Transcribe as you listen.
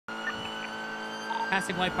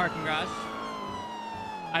Passing white parking garage.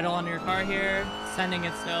 Idle on your car here. Sending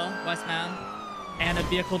it still. Westbound. And a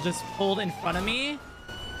vehicle just pulled in front of me.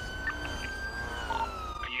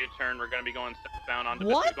 U-turn. We're going to be going southbound onto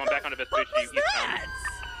What going back onto Vespucci. What was that?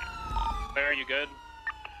 Where are you good?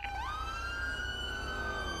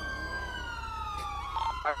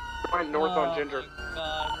 I went north on Ginger.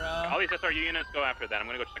 God, bro. All these SRU units go after that. I'm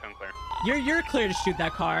going to go check on clear. You're clear to shoot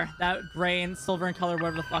that car. That gray and silver in color,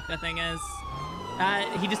 whatever the fuck that thing is.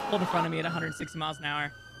 He just pulled in front of me at 160 miles an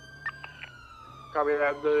hour. Copy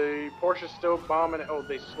that. The Porsche's still bombing. Oh,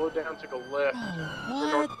 they slowed down, took a left.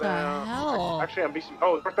 Oh, what the hell? Actually, I'm BC.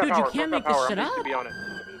 Oh, northbound Dude, power. you can't make Northbound this power. shit I'm up. BCB on it.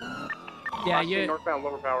 Yeah, you northbound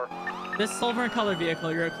lower power. This silver and color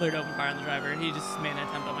vehicle, you're cleared open fire on the driver. He just made an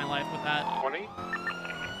attempt on my life with that. 20.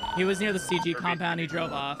 He was near the CG compound. He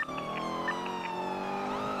drove off.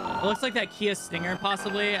 It looks like that Kia Stinger,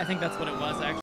 possibly. I think that's what it was, actually.